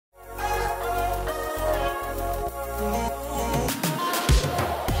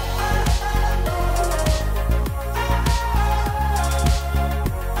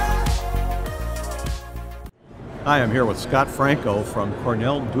Hi, I'm here with Scott Franco from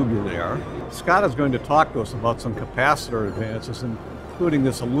Cornell Dubilier. Scott is going to talk to us about some capacitor advances, including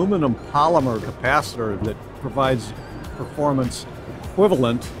this aluminum polymer capacitor that provides performance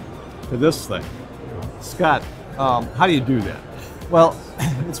equivalent to this thing. Scott, how do you do that? Well,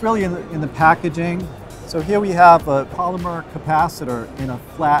 it's really in the packaging. So here we have a polymer capacitor in a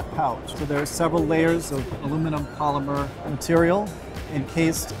flat pouch. So there are several layers of aluminum polymer material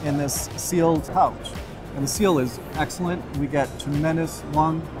encased in this sealed pouch. And the seal is excellent. We get tremendous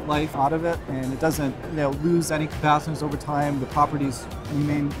long life out of it, and it doesn't lose any capacitance over time. The properties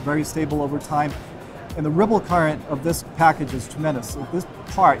remain very stable over time. And the ripple current of this package is tremendous. So this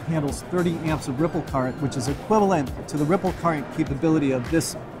part handles 30 amps of ripple current, which is equivalent to the ripple current capability of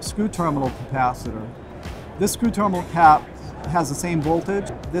this screw terminal capacitor. This screw terminal cap has the same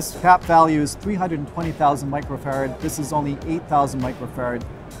voltage. This cap value is 320,000 microfarad. This is only 8,000 microfarad.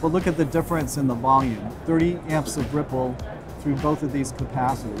 But look at the difference in the volume, 30 amps of ripple through both of these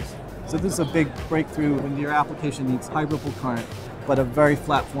capacitors. So this is a big breakthrough when your application needs high ripple current, but a very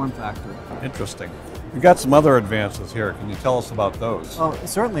flat form factor. Interesting. We've got some other advances here. Can you tell us about those? Oh,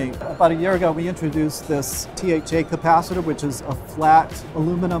 certainly. About a year ago, we introduced this THA capacitor, which is a flat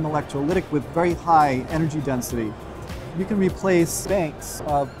aluminum-electrolytic with very high energy density. You can replace banks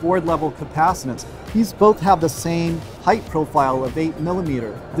of board-level capacitance. These both have the same height profile of 8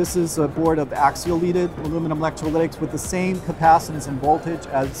 millimeter. This is a board of axial-leaded aluminum electrolytics with the same capacitance and voltage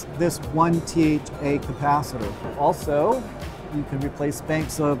as this one THA capacitor. Also, you can replace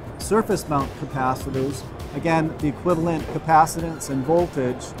banks of surface mount capacitors. Again, the equivalent capacitance and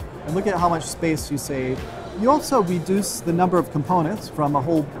voltage. And look at how much space you save. You also reduce the number of components from a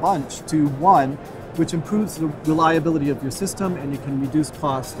whole bunch to one, which improves the reliability of your system, and you can reduce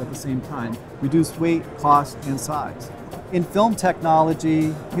cost at the same time. Reduce weight, cost, and size. In film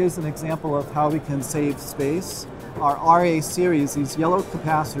technology, here's an example of how we can save space. Our RA series, these yellow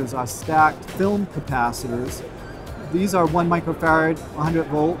capacitors are stacked film capacitors. These are 1 microfarad, 100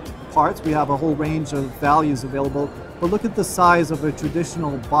 volt parts. We have a whole range of values available. But look at the size of a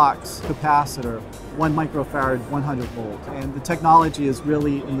traditional box capacitor, 1 microfarad, 100 volt. And the technology is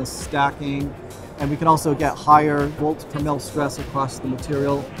really in the stacking. And we can also get higher volts per mil stress across the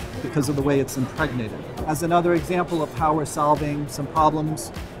material because of the way it's impregnated. As another example of how we're solving some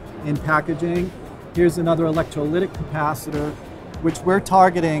problems in packaging, here's another electrolytic capacitor, which we're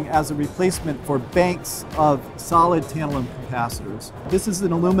targeting as a replacement for banks of solid tantalum capacitors. This is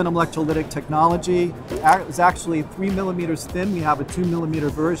an aluminum electrolytic technology. It's actually 3 millimeters thin. We have a 2 millimeter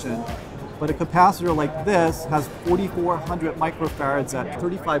version. But a capacitor like this has 4,400 microfarads at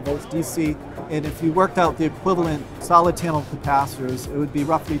 35 volts DC. And if you worked out the equivalent solid tantalum capacitors, it would be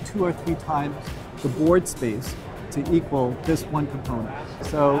roughly 2 or 3 times the board space to equal this one component.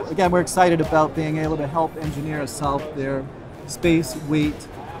 So again, we're excited about being able to help engineers solve their space, weight,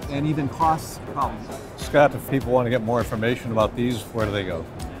 and even cost problems. Scott, if people want to get more information about these, where do they go?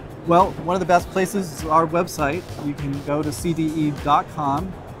 Well, one of the best places is our website. You can go to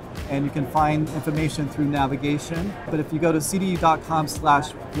cde.com and you can find information through navigation. But if you go to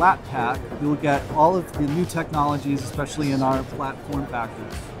cde.com/flatpack, you'll get all of the new technologies, especially in our flat form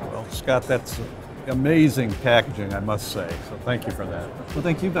factors. Well, Scott, that's amazing packaging, I must say. So thank you for that. Well,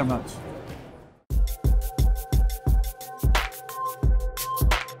 thank you very much.